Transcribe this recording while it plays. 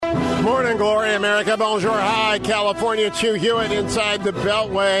Morning, Glory, America. Bonjour. Hi, California. It's Hugh Hewitt inside the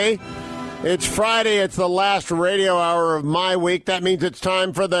Beltway. It's Friday. It's the last radio hour of my week. That means it's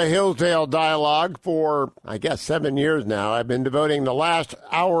time for the Hillsdale Dialogue. For, I guess, 7 years now, I've been devoting the last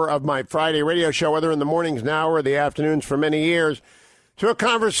hour of my Friday radio show, whether in the mornings now or the afternoons for many years, to a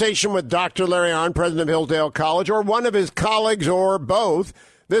conversation with Dr. Larry Arnn, president of Hillsdale College, or one of his colleagues, or both.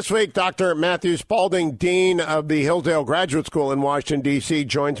 This week, Dr. Matthew Spalding, dean of the Hillsdale Graduate School in Washington, D.C.,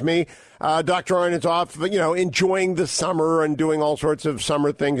 joins me. Dr. Arnn is off, enjoying the summer and doing all sorts of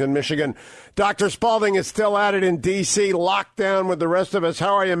summer things in Michigan. Dr. Spalding is still at it in D.C., locked down with the rest of us.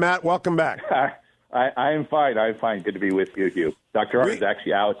 How are you, Matt? Welcome back. I am fine. I'm fine. Good to be with you, Hugh. Dr. Arnn is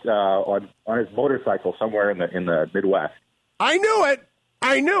actually out on his motorcycle somewhere in the Midwest. I knew it.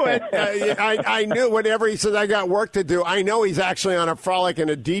 I knew whenever he says I got work to do, I know he's actually on a frolic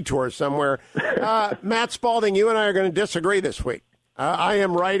and a detour somewhere. Matt Spalding, you and I are going to disagree this week. I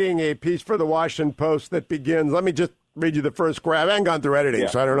am writing a piece for the Washington Post that begins, let me just read you the first graph. I haven't gone through editing,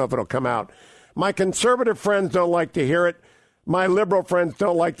 so I don't know if it'll come out. My conservative friends don't like to hear it. My liberal friends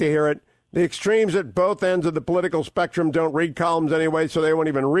don't like to hear it. The extremes at both ends of the political spectrum don't read columns anyway, so they won't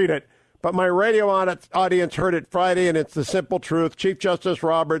even read it. But my radio audience heard it Friday, and it's the simple truth. Chief Justice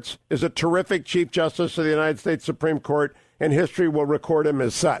Roberts is a terrific Chief Justice of the United States Supreme Court, and history will record him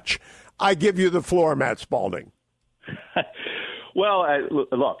as such. I give you the floor, Matt Spalding. Well,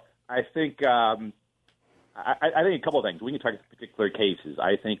 look, I think I think a couple of things. We can talk about particular cases.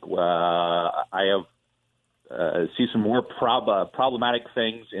 I think I have see some more problematic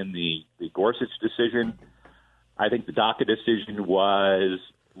things in the Gorsuch decision. I think the DACA decision was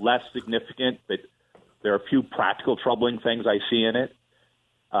less significant, but there are a few practical troubling things I see in it.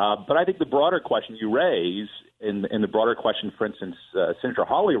 But I think the broader question you raise, in the broader question, for instance, Senator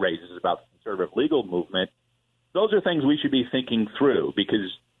Hawley raises about the conservative legal movement, those are things we should be thinking through,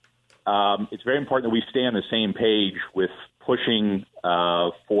 because it's very important that we stay on the same page with pushing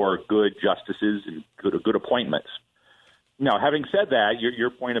for good justices and good appointments. Now, having said that, your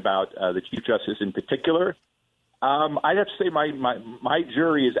point about the Chief Justice in particular, I'd have to say my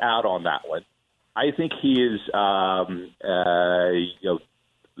jury is out on that one. I think he is,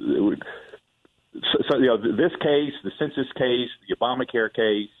 this case, the census case, the Obamacare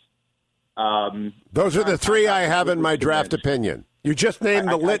case. Those are the three I have in my draft opinion. You just named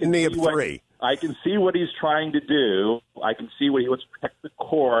the litany of three. I can see what he's trying to do. I can see what he wants to protect the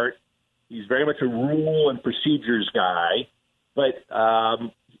court. He's very much a rule and procedures guy. But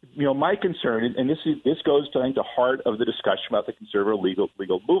my concern, and this goes to, I think, the heart of the discussion about the conservative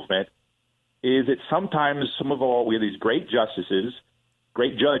legal movement, is that sometimes we have these great justices,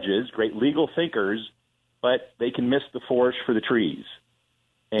 great judges, great legal thinkers, but they can miss the forest for the trees.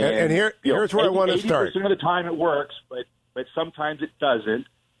 And here's where I want to start. 80% of the time it works, but sometimes it doesn't.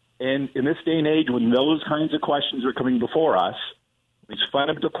 And in this day and age, when those kinds of questions are coming before us, these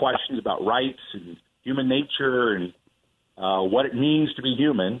fundamental questions about rights and human nature and what it means to be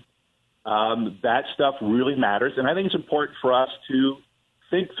human, that stuff really matters. And I think it's important for us to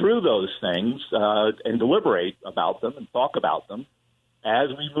think through those things and deliberate about them and talk about them as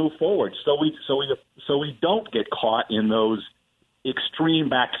we move forward, so we don't get caught in those extreme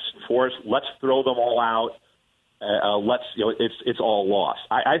back and forth. Let's throw them all out. It's all lost.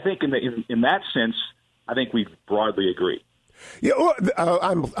 I think in that sense, I think we broadly agree. Yeah,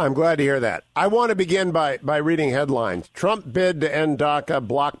 I'm glad to hear that. I want to begin by reading headlines. Trump bid to end DACA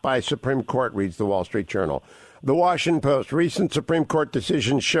blocked by Supreme Court, reads the Wall Street Journal. The Washington Post, recent Supreme Court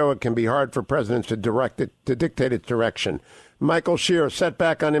decisions show it can be hard for presidents to dictate its direction. Michael Shear,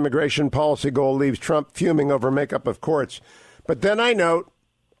 setback on immigration policy goal leaves Trump fuming over makeup of courts. But then I note,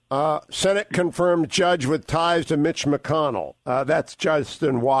 Senate confirmed judge with ties to Mitch McConnell. That's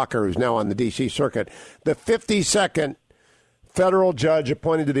Justin Walker, who's now on the D.C. Circuit. The 52nd federal judge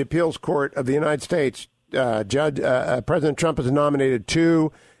appointed to the appeals court of the United States. President Trump has nominated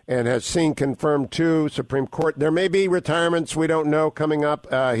two and has seen confirmed two. Supreme Court. There may be retirements we don't know coming up.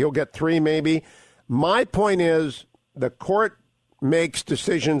 He'll get three maybe. My point is the court makes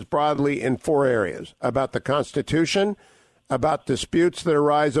decisions broadly in four areas: about the Constitution, about disputes that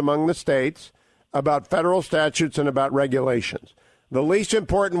arise among the states, about federal statutes, and about regulations. The least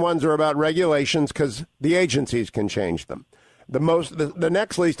important ones are about regulations because the agencies can change them. The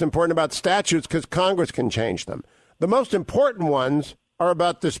next least important about statutes because Congress can change them. The most important ones are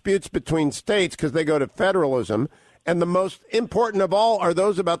about disputes between states because they go to federalism. And the most important of all are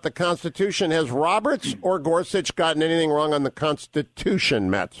those about the Constitution. Has Roberts or Gorsuch gotten anything wrong on the Constitution,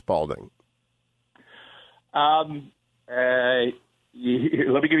 Matt Spalding? Let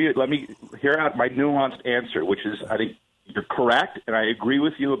me hear out my nuanced answer, which is, I think, you're correct, and I agree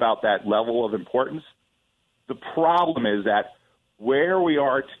with you about that level of importance. The problem is that where we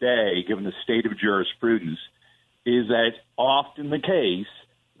are today, given the state of jurisprudence, is that it's often the case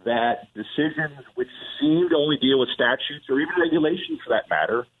that decisions which seem to only deal with statutes or even regulations for that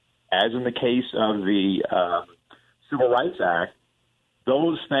matter, as in the case of the Civil Rights Act,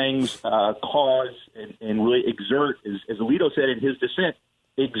 those things cause and really exert, as Alito said in his dissent,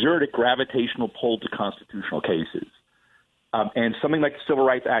 exert a gravitational pull to constitutional cases. And something like the Civil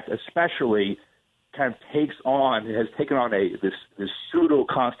Rights Act especially kind of has taken on this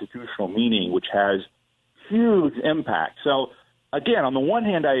pseudo-constitutional meaning, which has huge impact. So, again, on the one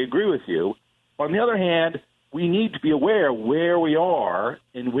hand, I agree with you. On the other hand, we need to be aware where we are,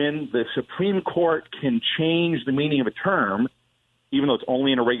 and when the Supreme Court can change the meaning of a term, even though it's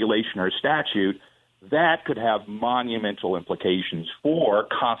only in a regulation or a statute, that could have monumental implications for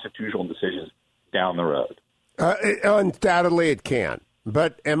constitutional decisions down the road. Undoubtedly it can.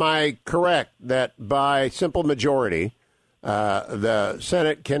 But am I correct that by simple majority, the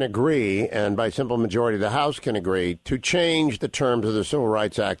Senate can agree, and by simple majority, the House can agree, to change the terms of the Civil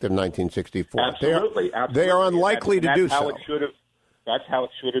Rights Act of 1964? Absolutely. They are unlikely to do so. That's how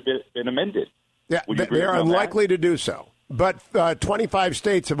it should have been amended. Yeah, they are unlikely to do so. But 25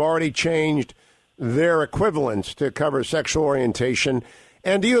 states have already changed their equivalents to cover sexual orientation.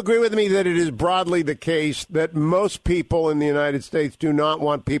 And do you agree with me that it is broadly the case that most people in the United States do not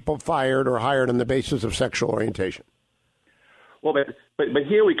want people fired or hired on the basis of sexual orientation? Well, but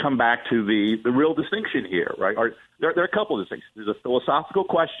here we come back to the real distinction here, right? There are a couple of distinctions. There's a philosophical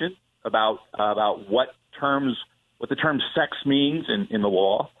question about what the term sex means in the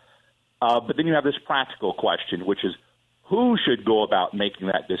law, but then you have this practical question, which is who should go about making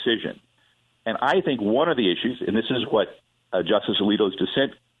that decision. And I think one of the issues, and this is what Justice Alito's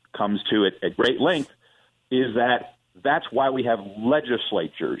dissent comes to at great length, is that's why we have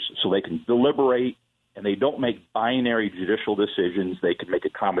legislatures, so they can deliberate and they don't make binary judicial decisions. They can make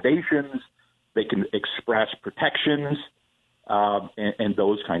accommodations, they can express protections, and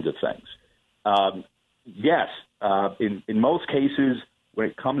those kinds of things. Yes, in most cases, when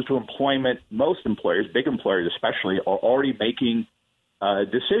it comes to employment, most employers, big employers especially, are already making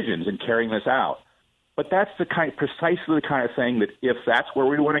decisions and carrying this out. But that's precisely the kind of thing that if that's where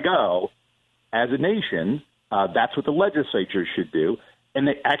we want to go as a nation, that's what the legislature should do. And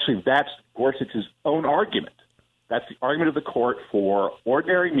that's Gorsuch's own argument. That's the argument of the court for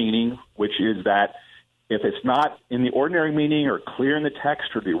ordinary meaning, which is that if it's not in the ordinary meaning or clear in the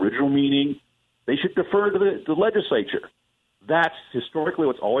text or the original meaning, they should defer to the legislature. That's historically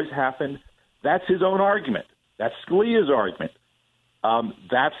what's always happened. That's his own argument. That's Scalia's argument.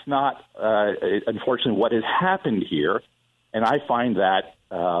 That's not, unfortunately, what has happened here, and I find that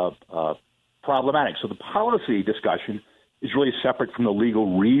problematic. So the policy discussion is really separate from the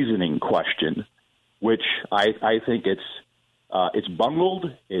legal reasoning question, which I think it's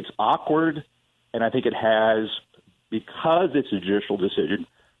bungled, it's awkward, and I think it has, because it's a judicial decision,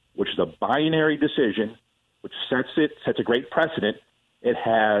 which is a binary decision, which sets a great precedent. It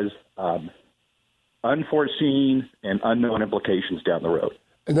has unforeseen and unknown implications down the road.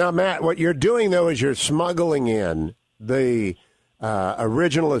 Now, Matt, what you're doing, though, is you're smuggling in the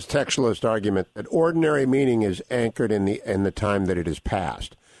originalist textualist argument that ordinary meaning is anchored in the time that it has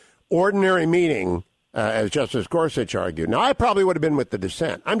passed. Ordinary meaning, as Justice Gorsuch argued. Now, I probably would have been with the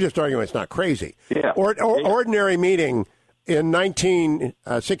dissent. I'm just arguing it's not crazy. Yeah. Ordinary meaning in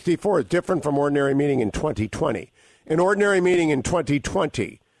 1964 is different from ordinary meaning in 2020. And ordinary meaning in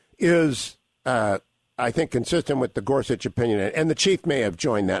 2020 is, I think, consistent with the Gorsuch opinion. And the Chief may have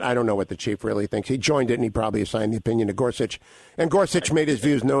joined that. I don't know what the Chief really thinks. He joined it, and he probably assigned the opinion to Gorsuch. And Gorsuch made his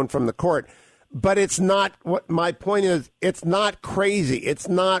views known from the court. But it's not, what my point is, it's not crazy. It's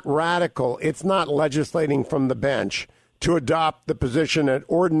not radical. It's not legislating from the bench to adopt the position that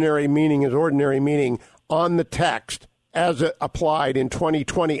ordinary meaning is ordinary meaning on the text as it applied in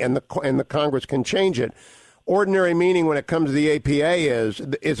 2020, and the Congress can change it. Ordinary meaning when it comes to the APA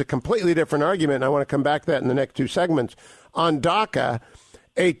is a completely different argument, and I want to come back to that in the next two segments. On DACA,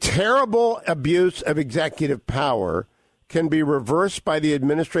 a terrible abuse of executive power can be reversed by the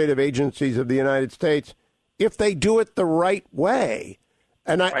administrative agencies of the United States if they do it the right way.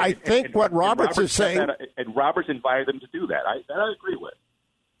 And right. I think what Roberts is saying... And Roberts invited them to do that. That I agree with.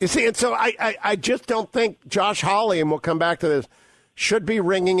 You see, and so I just don't think Josh Hawley, and we'll come back to this, should be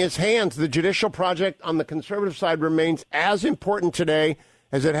wringing his hands. The judicial project on the conservative side remains as important today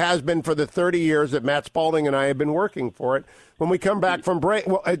as it has been for the 30 years that Matt Spalding and I have been working for it. When we come back from break,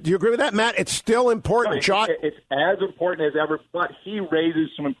 well, do you agree with that, Matt? It's still important. No, it's as important as ever, but he raises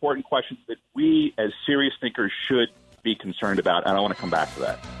some important questions that we as serious thinkers should be concerned about, and I want to come back to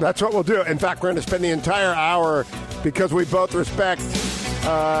that. That's what we'll do. In fact, we're going to spend the entire hour, because we both respect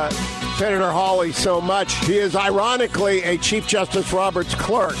Senator Hawley so much. He is ironically a Chief Justice Roberts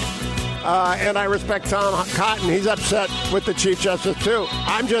clerk. And I respect Tom Cotton. He's upset with the Chief Justice, too.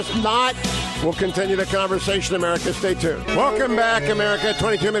 I'm just not. We'll continue the conversation, America. Stay tuned. Welcome back, America.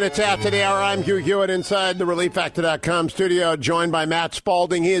 22 minutes after the hour. I'm Hugh Hewitt inside the ReliefFactor.com studio, joined by Matt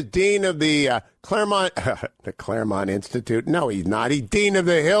Spalding. He is Dean of the Claremont Institute. No, he's not. He's Dean of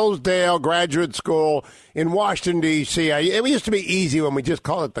the Hillsdale Graduate School in Washington, D.C. It used to be easy when we just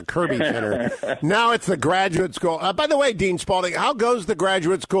called it the Kirby Center. Now it's the Graduate School. By the way, Dean Spalding, how goes the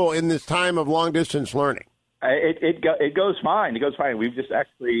graduate school in this time of long-distance learning? It goes fine. It goes fine. We've just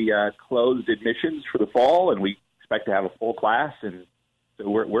actually closed admissions for the fall, and we expect to have a full class. And so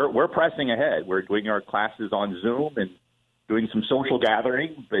we're pressing ahead. We're doing our classes on Zoom and doing some social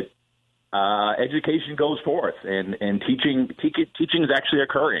gathering, but education goes forth, and teaching is actually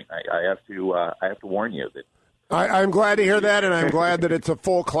occurring. I have to warn you of it. I'm glad to hear that, and I'm glad that it's a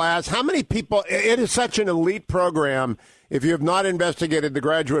full class. How many people? It is such an elite program. If you have not investigated the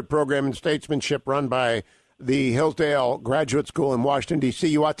graduate program in statesmanship run by the Hillsdale Graduate School in Washington, D.C.,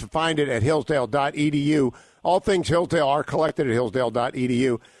 you ought to find it at hillsdale.edu. All things Hillsdale are collected at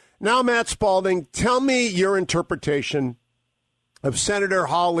hillsdale.edu. Now, Matt Spalding, tell me your interpretation of Senator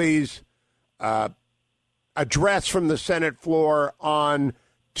Hawley's address from the Senate floor on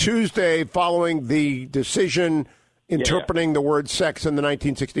Tuesday following the decision interpreting the word sex in the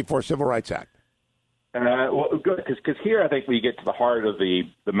 1964 Civil Rights Act. Well, good, because here I think we get to the heart of the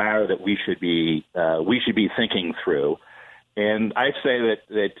matter that we should be thinking through, and I say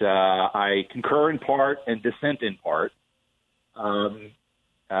that I concur in part and dissent in part.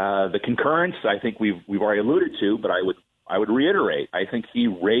 The concurrence I think we've already alluded to, but I would reiterate. I think he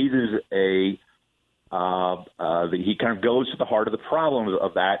raises he kind of goes to the heart of the problem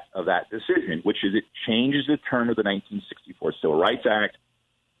of that decision, which is it changes the term of the 1964 Civil Rights Act.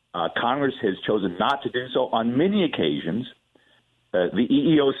 Congress has chosen not to do so on many occasions. The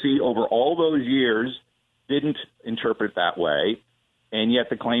EEOC over all those years didn't interpret it that way, and yet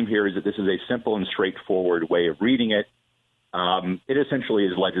the claim here is that this is a simple and straightforward way of reading it. It essentially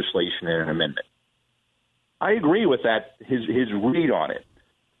is legislation and an amendment. I agree with that, his read on it.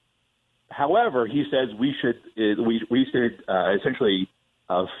 However, he says we should essentially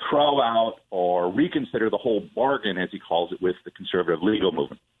throw out or reconsider the whole bargain, as he calls it, with the conservative legal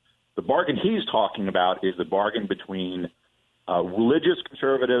movement. The bargain he's talking about is the bargain between religious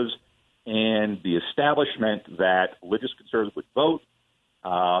conservatives and the establishment that religious conservatives would vote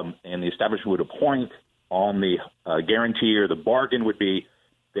and the establishment would appoint on the guarantee, or the bargain would be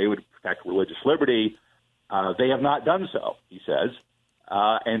they would protect religious liberty. They have not done so, he says,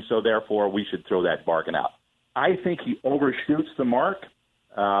 and so therefore we should throw that bargain out. I think he overshoots the mark.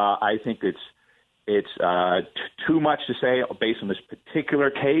 I think it's too much to say based on this particular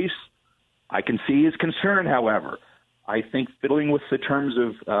case. I can see his concern, however. I think fiddling with the terms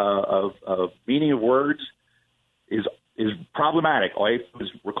of meaning of words is problematic. All I have to do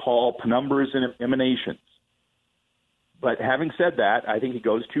is recall penumbras and emanations. But having said that, I think he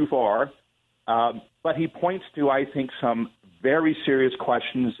goes too far. But he points to, I think, some very serious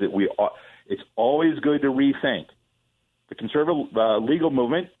questions that it's always good to rethink. The conservative legal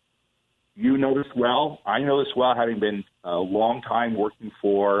movement, you know this well. I know this well, having been a long time working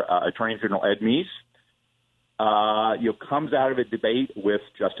for Attorney General Ed Meese. Comes out of a debate with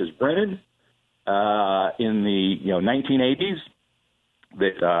Justice Brennan in the 1980s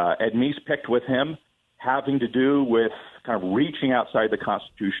that Ed Meese picked with him, having to do with kind of reaching outside the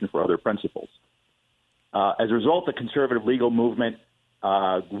Constitution for other principles. As a result, the conservative legal movement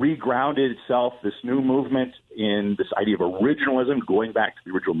regrounded itself, this new movement, in this idea of originalism, going back to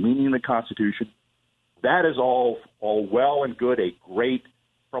the original meaning of the Constitution. That is all well and good, a great,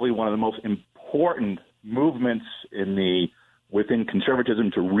 probably one of the most important movements within conservatism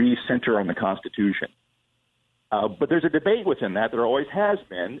to recenter on the Constitution. But there's a debate within that. There always has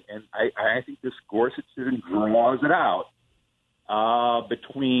been, and I think this Gorsuch decision draws it out,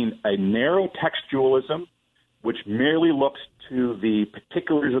 between a narrow textualism, which merely looks to the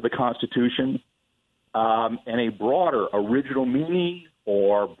particulars of the Constitution, and a broader original meaning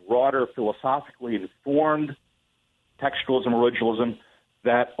or broader philosophically informed textualism, originalism,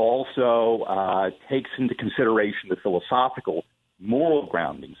 that also takes into consideration the philosophical, moral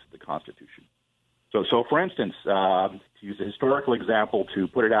groundings of the Constitution. So for instance, to use a historical example to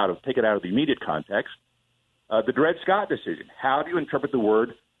take it out of the immediate context, the Dred Scott decision. How do you interpret the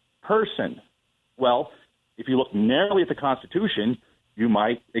word person? Well, if you look narrowly at the Constitution, you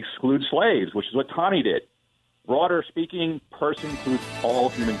might exclude slaves, which is what Taney did. broader speaking, person includes all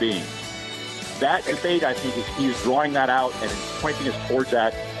human beings. That debate, I think, he is drawing that out and pointing us towards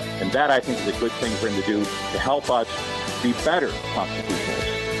that. And that, I think, is a good thing for him to do to help us be better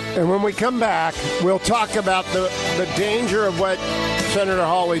constitutionalists. And when we come back, we'll talk about the danger of what Senator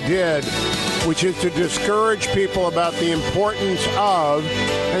Hawley did, which is to discourage people about the importance of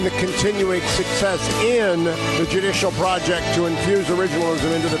and the continuing success in the judicial project to infuse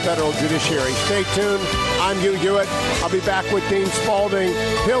originalism into the federal judiciary. Stay tuned. I'm Hugh Hewitt. I'll be back with Dean Spalding.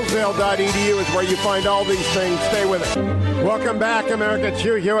 Hillsdale.edu is where you find all these things. Stay with us. Welcome back, America. It's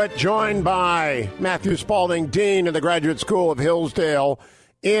Hugh Hewitt, joined by Matthew Spalding, Dean of the Graduate School of Hillsdale,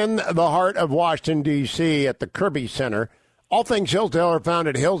 in the heart of Washington, D.C. at the Kirby Center. All things Hillsdale are found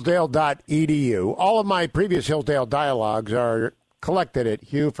at hillsdale.edu. All of my previous Hillsdale dialogues are collected at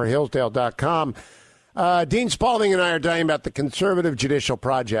hughforhillsdale.com. Dean Spalding and I are talking about the conservative judicial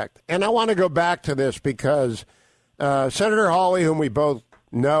project. And I want to go back to this because Senator Hawley, whom we both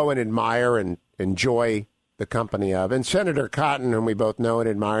know and admire and enjoy the company of, and Senator Cotton, whom we both know and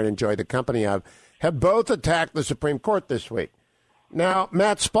admire and enjoy the company of, have both attacked the Supreme Court this week. Now,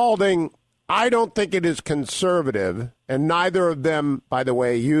 Matt Spalding, I don't think it is conservative, and neither of them, by the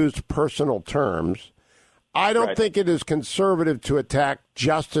way, used personal terms. I don't think it is conservative to attack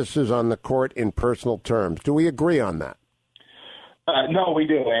justices on the court in personal terms. Do we agree on that? No, we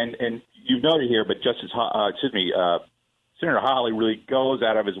do, and you've noted here, but Senator Hawley really goes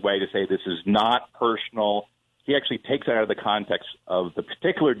out of his way to say this is not personal. He actually takes it out of the context of the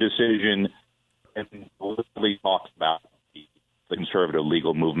particular decision and literally talks about the conservative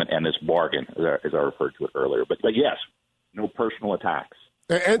legal movement and this bargain, as I referred to it earlier. But yes, no personal attacks.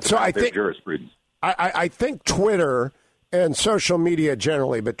 And so I think jurisprudence. I think Twitter and social media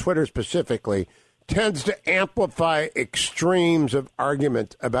generally, but Twitter specifically, tends to amplify extremes of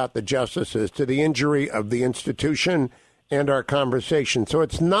argument about the justices to the injury of the institution and our conversation. So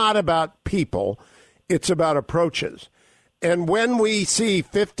it's not about people, it's about approaches. And when we see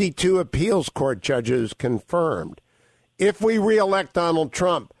 52 appeals court judges confirmed, if we reelect Donald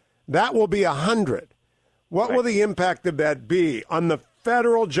Trump, that will be 100. What will the impact of that be on the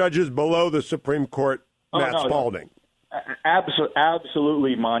federal judges below the Supreme Court, Matt Spalding?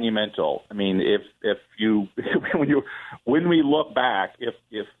 Absolutely monumental. I mean, if you when we look back,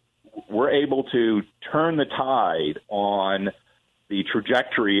 if we're able to turn the tide on the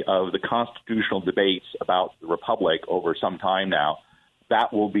trajectory of the constitutional debates about the republic over some time now,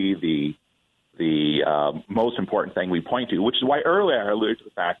 that will be the most important thing we point to, which is why earlier I alluded to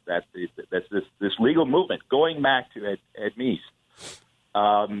the fact that this legal movement, going back to Ed Meese,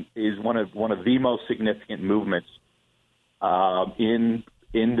 is one of the most significant movements in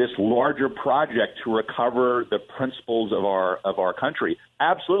this larger project to recover the principles of our country.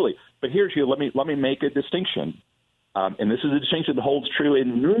 Absolutely, but here's you. Let me make a distinction, and this is a distinction that holds true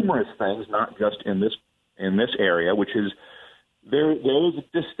in numerous things, not just in this area, which is. There is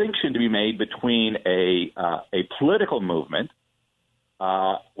a distinction to be made between a political movement,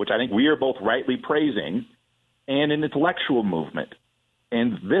 which I think we are both rightly praising, and an intellectual movement.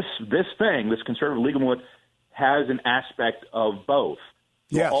 And this conservative legal movement, has an aspect of both.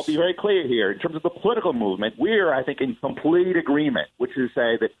 Yes. So I'll be very clear here. In terms of the political movement, we are, I think, in complete agreement, which is to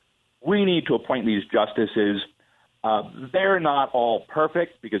say that we need to appoint these justices. They're not all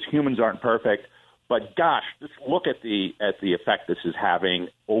perfect because humans aren't perfect. But gosh, just look at the effect this is having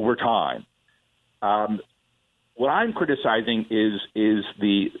over time. What I'm criticizing is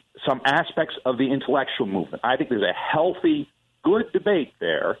some aspects of the intellectual movement. I think there's a healthy, good debate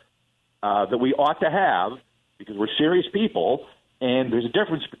there that we ought to have because we're serious people, and there's a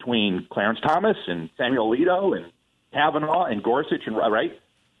difference between Clarence Thomas and Samuel Alito and Kavanaugh and Gorsuch and right.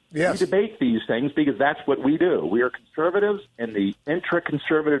 Yes. We debate these things because that's what we do. We are conservatives, and the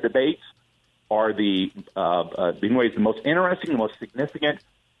intra-conservative debates are in ways the most interesting, the most significant,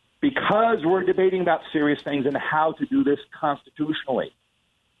 because we're debating about serious things and how to do this constitutionally.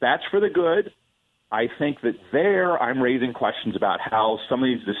 That's for the good. I think that I'm raising questions about how some of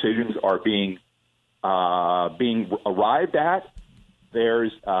these decisions are being arrived at.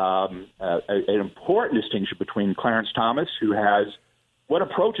 There's an important distinction between Clarence Thomas, who has what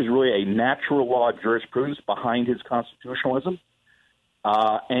approaches really a natural law jurisprudence behind his constitutionalism,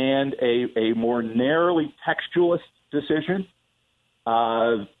 and a more narrowly textualist decision,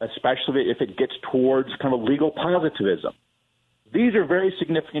 especially if it gets towards kind of legal positivism. These are very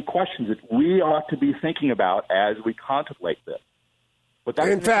significant questions that we ought to be thinking about as we contemplate this. But that's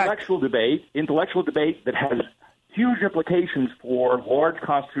intellectual debate that has huge implications for large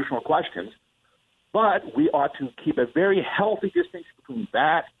constitutional questions. But we ought to keep a very healthy distinction between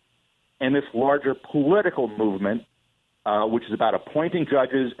that and this larger political movement, which is about appointing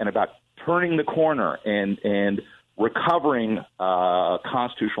judges and about turning the corner and recovering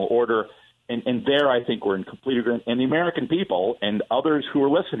constitutional order. And there, I think we're in complete agreement. And the American people and others who are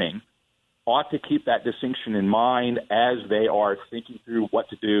listening ought to keep that distinction in mind as they are thinking through what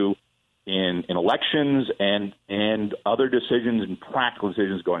to do in elections and other decisions and practical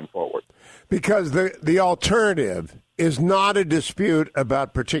decisions going forward. Because the alternative is not a dispute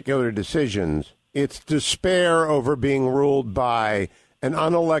about particular decisions. It's despair over being ruled by an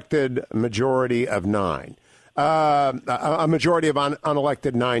unelected majority of 9. A majority of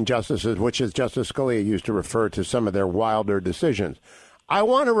unelected 9 justices, which is Justice Scalia used to refer to some of their wilder decisions. I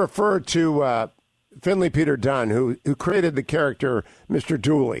want to refer to Finley Peter Dunn, who created the character Mr.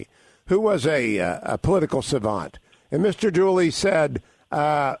 Dooley, who was a political savant. And Mr. Dooley said,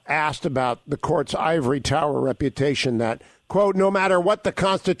 asked about the court's ivory tower reputation that, quote, no matter what the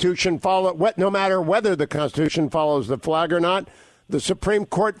Constitution no matter whether the Constitution follows the flag or not, the Supreme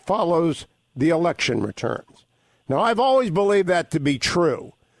Court follows the election returns. Now, I've always believed that to be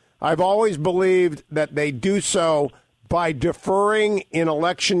true. I've always believed that they do so by deferring in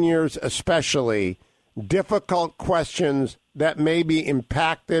election years, especially difficult questions that may be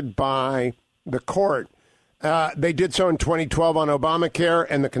impacted by the court. They did so in 2012 on Obamacare,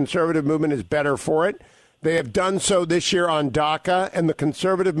 and the conservative movement is better for it. They have done so this year on DACA, and the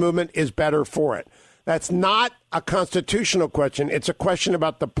conservative movement is better for it. That's not a constitutional question. It's a question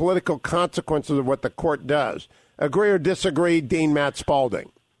about the political consequences of what the court does. Agree or disagree, Dean Matt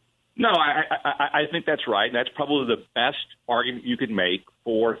Spalding? No, I think that's right. That's probably the best argument you could make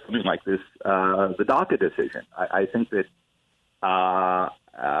for something like this, the DACA decision. I think that I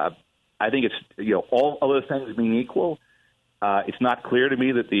think it's all other things being equal. It's not clear to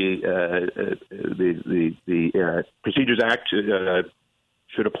me that the Procedures Act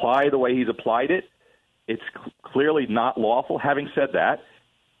should apply the way he's applied it. It's clearly not lawful. Having said that,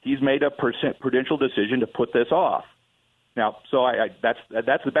 he's made a prudential decision to put this off. Now, so that's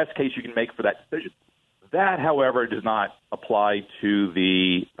the best case you can make for that decision. That, however, does not apply to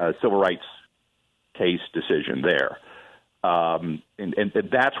the civil rights case decision there. And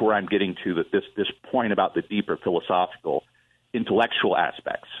that's where I'm getting to this point about the deeper philosophical, intellectual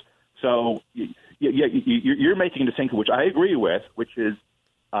aspects. So you're making a distinction, which I agree with, which is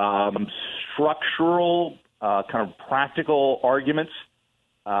structural, kind of practical arguments.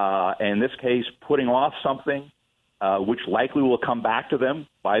 In this case, putting off something which likely will come back to them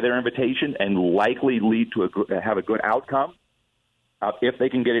by their invitation and likely lead to have a good outcome if they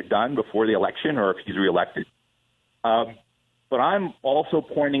can get it done before the election or if he's reelected. But I'm also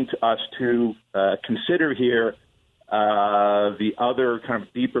pointing to us to consider here the other kind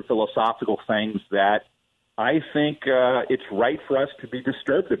of deeper philosophical things that I think it's right for us to be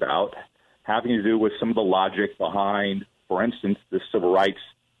disturbed about, having to do with some of the logic behind, for instance, the civil rights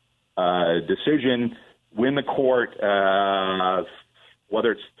decision when the court,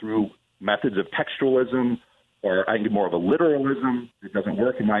 whether it's through methods of textualism or I think more of a literalism, it doesn't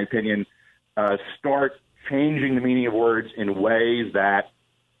work in my opinion, start changing the meaning of words in ways that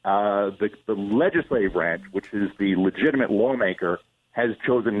the legislative branch, which is the legitimate lawmaker, has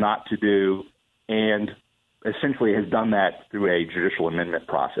chosen not to do and essentially has done that through a judicial amendment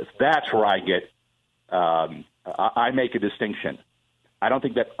process. That's where I make a distinction. I don't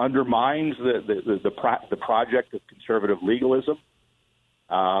think that undermines the project of conservative legalism,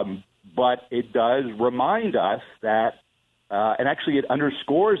 but it does remind us that, and actually it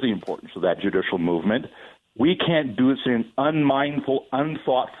underscores the importance of that judicial movement. We can't do this in an unmindful,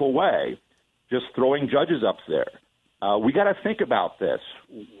 unthoughtful way, just throwing judges up there. We got to think about this.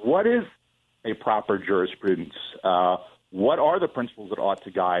 What is a proper jurisprudence? What are the principles that ought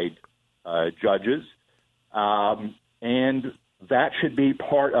to guide judges? And that should be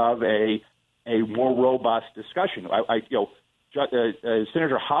part of a more robust discussion.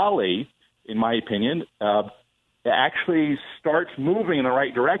 Senator Hawley, in my opinion, actually starts moving in the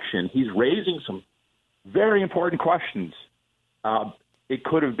right direction. He's raising some very important questions. It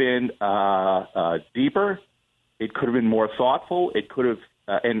could have been deeper. It could have been more thoughtful. It could have,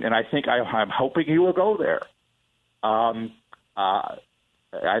 and I think I'm hoping he will go there. I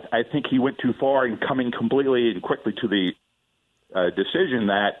think he went too far in coming completely and quickly to the decision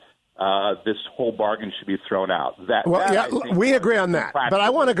that this whole bargain should be thrown out. We agree on that. But I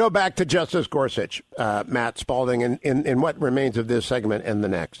want to go back to Justice Gorsuch, Matt Spalding, in what remains of this segment and the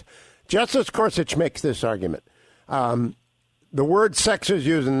next. Justice Gorsuch makes this argument. The word sex is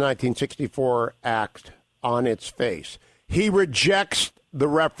used in the 1964 Act on its face. He rejects the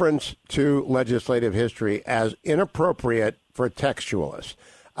reference to legislative history as inappropriate for textualists.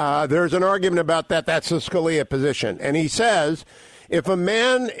 There's an argument about that. That's the Scalia position. And he says if a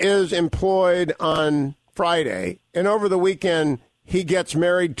man is employed on Friday and over the weekend he gets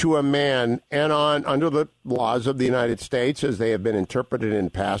married to a man, and under the laws of the United States, as they have been interpreted in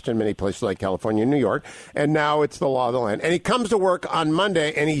the past in many places like California and New York, and now it's the law of the land, and he comes to work on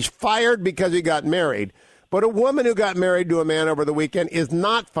Monday and he's fired because he got married, but a woman who got married to a man over the weekend is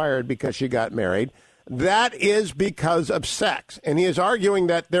not fired because she got married, that is because of sex. And he is arguing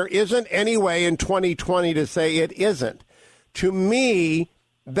that there isn't any way in 2020 to say it isn't. To me,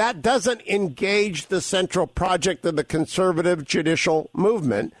 that doesn't engage the central project of the conservative judicial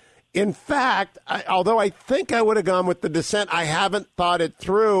movement. In fact, although I think I would have gone with the dissent, I haven't thought it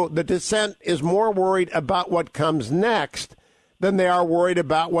through. The dissent is more worried about what comes next than they are worried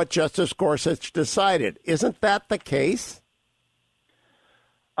about what Justice Gorsuch decided. Isn't that the case?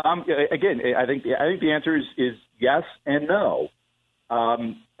 Again, I think the answer is yes and no.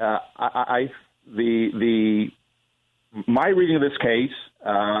 My reading of this case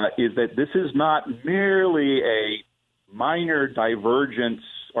is that this is not merely a minor divergence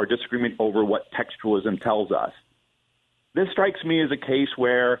or disagreement over what textualism tells us. This strikes me as a case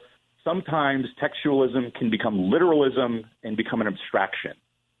where sometimes textualism can become literalism and become an abstraction.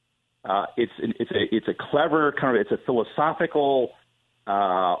 It's a clever it's a philosophical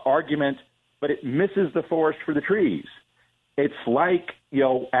argument, but it misses the forest for the trees. It's like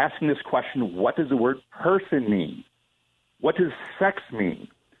asking this question: what does the word person mean? What does sex mean?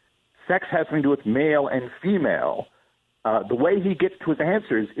 Sex has something to do with male and female. The way he gets to his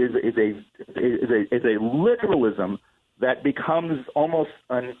answers is a literalism that becomes almost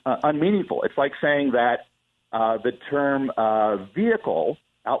unmeaningful. It's like saying that the term vehicle,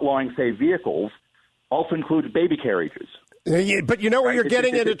 outlawing, say, vehicles, also includes baby carriages. But you know where you're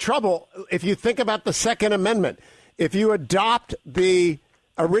getting into trouble if you think about the Second Amendment. If you adopt the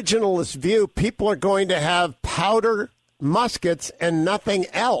originalist view, people are going to have powder muskets and nothing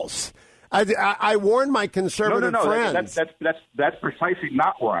else. I warn my conservative friends. That's precisely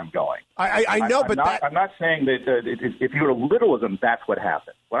not where I'm going. I know, I'm not saying that if you go to literalism, that's what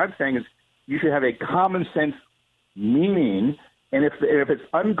happened. What I'm saying is you should have a common sense meaning, and if it's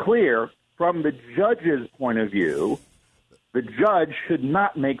unclear from the judge's point of view, the judge should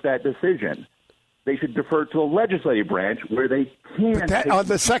not make that decision. They should defer to a legislative branch where they can. On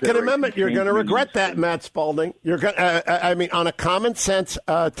the Second Amendment, you're going to regret that, Matt Spalding. You're going. On a common sense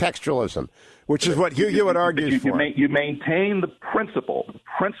textualism, which is what Hugh Hewitt argues for. You maintain the principle. The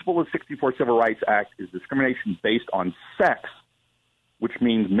principle of the 64 Civil Rights Act is discrimination based on sex, which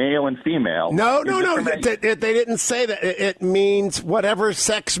means male and female. No. They didn't say that. It means whatever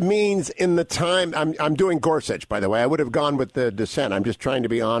sex means in the time. I'm doing Gorsuch, by the way. I would have gone with the dissent. I'm just trying to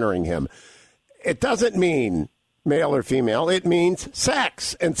be honoring him. It doesn't mean male or female. It means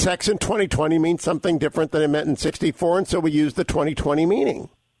sex. And sex in 2020 means something different than it meant in 64, and so we use the 2020 meaning.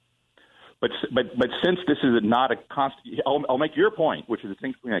 But since this is not a I'll make your point, which is a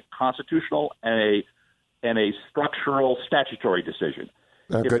distinction between a constitutional and a structural statutory decision.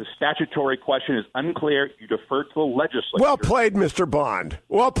 If the statutory question is unclear, you defer to the legislature. Well played, Mr. Bond.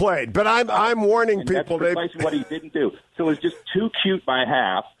 Well played. But I'm warning people. That's precisely what he didn't do. So it's just too cute by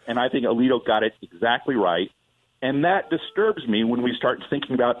half, and I think Alito got it exactly right. And that disturbs me when we start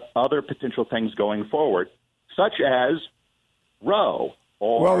thinking about other potential things going forward, such as Roe.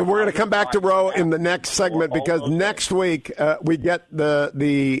 Well, we're going to come back to Roe in the next segment because next week we get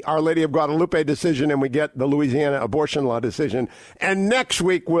the Our Lady of Guadalupe decision and we get the Louisiana abortion law decision. And next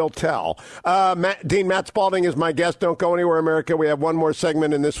week we'll tell. Dean Matt Spalding is my guest. Don't go anywhere, America. We have one more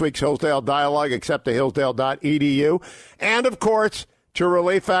segment in this week's Hillsdale Dialogue, except to hillsdale.edu. And, of course, to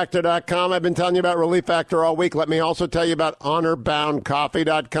ReliefFactor.com. I've been telling you about Relief Factor all week. Let me also tell you about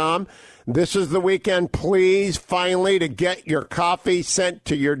HonorBoundCoffee.com. This is the weekend, please, finally, to get your coffee sent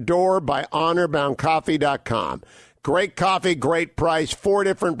to your door by HonorBoundCoffee.com. Great coffee, great price, 4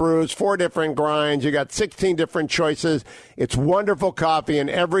 different brews, 4 different grinds. You got 16 different choices. It's wonderful coffee, and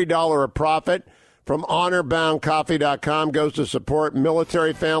every dollar of profit from HonorBoundCoffee.com goes to support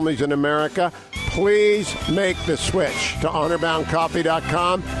military families in America. Please make the switch to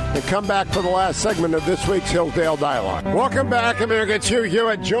HonorBoundCoffee.com and come back for the last segment of this week's Hillsdale Dialogue. Welcome back, America. It's Hugh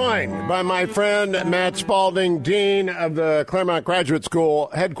Hewitt, joined by my friend Matt Spalding, Dean of the Claremont Graduate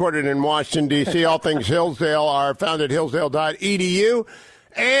School, headquartered in Washington, D.C. All things Hillsdale are found at hillsdale.edu.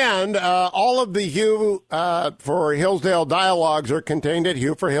 And all of the Hugh for Hillsdale Dialogues are contained at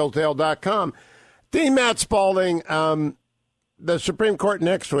hughforhillsdale.com. Dean Matt Spalding, the Supreme Court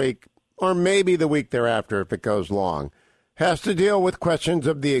next week, or maybe the week thereafter if it goes long, has to deal with questions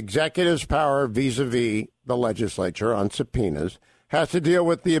of the executive's power vis-a-vis the legislature on subpoenas, has to deal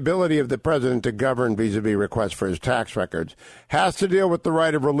with the ability of the president to govern vis-a-vis requests for his tax records, has to deal with the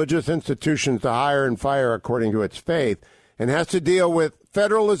right of religious institutions to hire and fire according to its faith, and has to deal with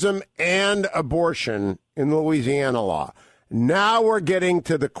federalism and abortion in the Louisiana law. Now we're getting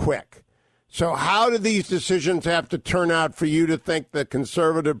to the quick. So how do these decisions have to turn out for you to think the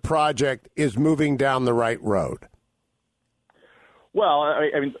conservative project is moving down the right road? Well,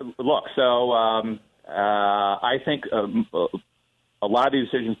 I mean, look, so I think a lot of these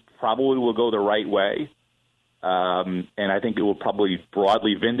decisions probably will go the right way, and I think it will probably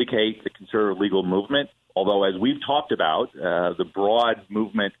broadly vindicate the conservative legal movement, although, as we've talked about, the broad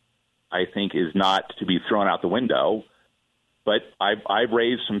movement, I think, is not to be thrown out the window. But I've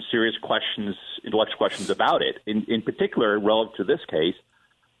raised some serious questions, intellectual questions about it. In particular, relative to this case,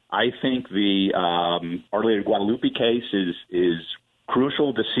 I think the Our Lady of Guadalupe case is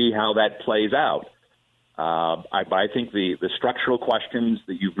crucial to see how that plays out. I think the structural questions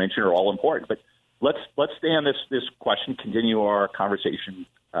that you've mentioned are all important. But let's stay on this question, continue our conversation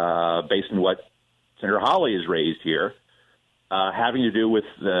based on what Senator Hawley has raised here, having to do with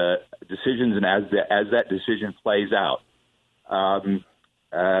the decisions and as that decision plays out.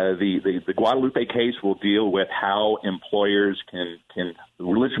 The Guadalupe case will deal with how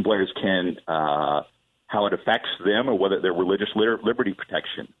religious employers can how it affects them or whether their religious liberty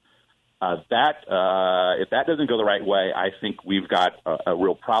protection. If that doesn't go the right way, I think we've got a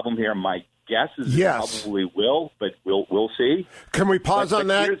real problem here. My guess is it probably will, but we'll see. Can we pause on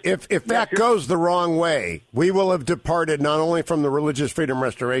that? If that goes the wrong way, we will have departed not only from the Religious Freedom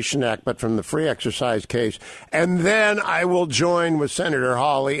Restoration Act, but from the free exercise case. And then I will join with Senator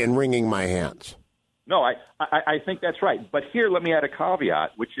Hawley in wringing my hands. No, I think that's right. But here, let me add a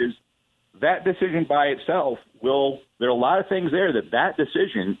caveat, which is that decision by itself there are a lot of things there that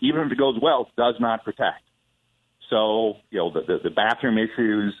decision, even if it goes well, does not protect. So, the bathroom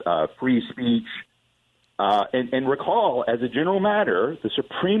issues, free speech, and recall, as a general matter, the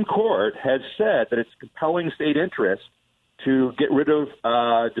Supreme Court has said that it's compelling state interest to get rid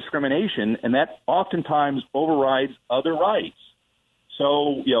of discrimination, and that oftentimes overrides other rights.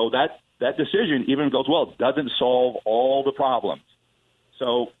 So, that decision, even if it goes well, doesn't solve all the problems.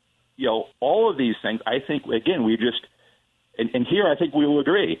 So, all of these things, I think, again, and here I think we will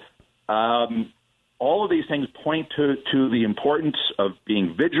agree, all of these things point to the importance of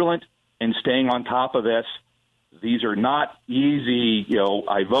being vigilant and staying on top of this. These are not easy,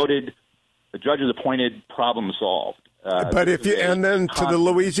 I voted, the judge is appointed, problem solved. But and then to the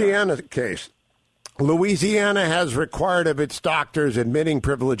Louisiana case. Louisiana has required of its doctors admitting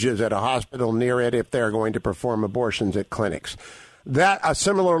privileges at a hospital near it if they're going to perform abortions at clinics. A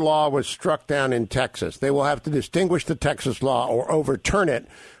similar law was struck down in Texas. They will have to distinguish the Texas law or overturn it,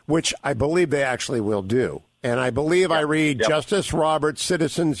 which I believe they actually will do. And I believe I read Justice Roberts'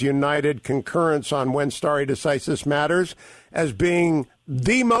 Citizens United concurrence on when stare decisis matters as being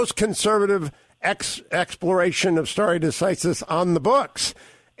the most conservative exploration of stare decisis on the books.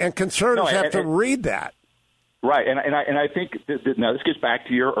 And conservatives have to read that. Right, and I think now this gets back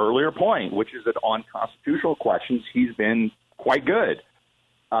to your earlier point, which is that on constitutional questions, he's been quite good.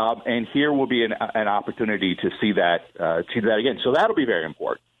 And here will be an opportunity to see that again. So that'll be very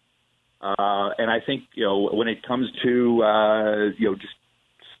important. And I think, when it comes to, just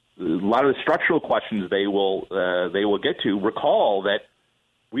a lot of the structural questions they will get to, recall that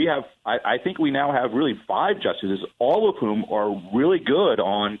I think we now have really 5 justices, all of whom are really good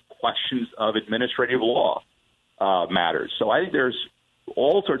on questions of administrative law matters. So I think there's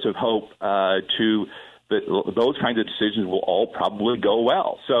all sorts of hope to those kinds of decisions will all probably go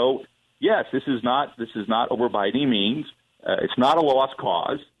well. So yes, this is not over by any means. It's not a lost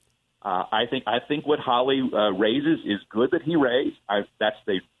cause. I think what Hawley raises is good that he raised. That's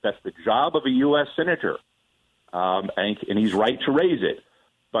the job of a U.S. senator, and he's right to raise it.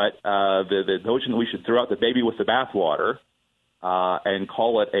 But the notion that we should throw out the baby with the bathwater and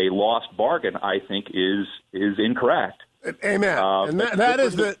call it a lost bargain, I think, is incorrect. Amen. And that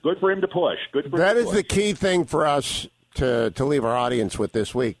is good for him to push. That is the key thing for us to leave our audience with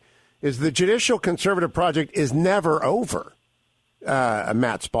this week, is the judicial conservative project is never over,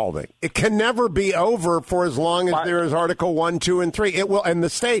 Matt Spalding. It can never be over for as long as there is Article 1, 2, and 3. It will, and the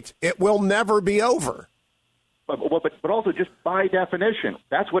states, it will never be over. But also, just by definition,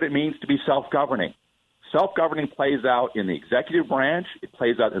 that's what it means to be self-governing. Self-governing plays out in the executive branch, it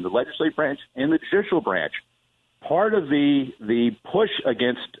plays out in the legislative branch, and the judicial branch. Part of the push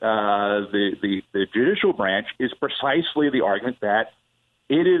against the judicial branch is precisely the argument that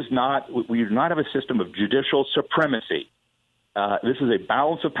we do not have a system of judicial supremacy. This is a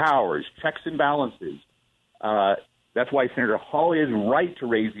balance of powers, checks and balances. That's why Senator Hawley is right to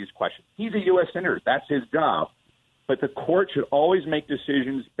raise these questions. He's a U.S. senator. That's his job. But the court should always make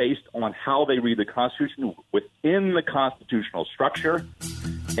decisions based on how they read the Constitution within the constitutional structure.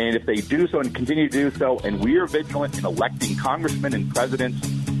 And if they do so and continue to do so, and we are vigilant in electing congressmen and presidents,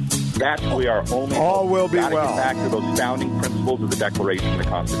 that's we are only. All will be well. Get back to those founding principles of the Declaration of the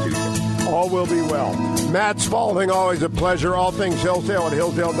Constitution. All will be well. Matt Spalding, always a pleasure. All things Hillsdale at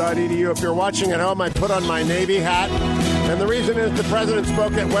hillsdale.edu. If you're watching at home, I put on my Navy hat. And the reason is the president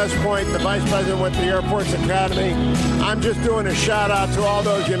spoke at West Point. The vice president went to the Air Force Academy. I'm just doing a shout-out to all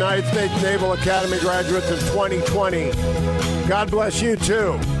those United States Naval Academy graduates of 2020. God bless you,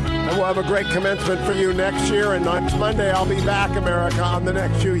 too. And we'll have a great commencement for you next year. And next Monday, I'll be back, America, on the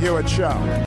next Hugh Hewitt Show.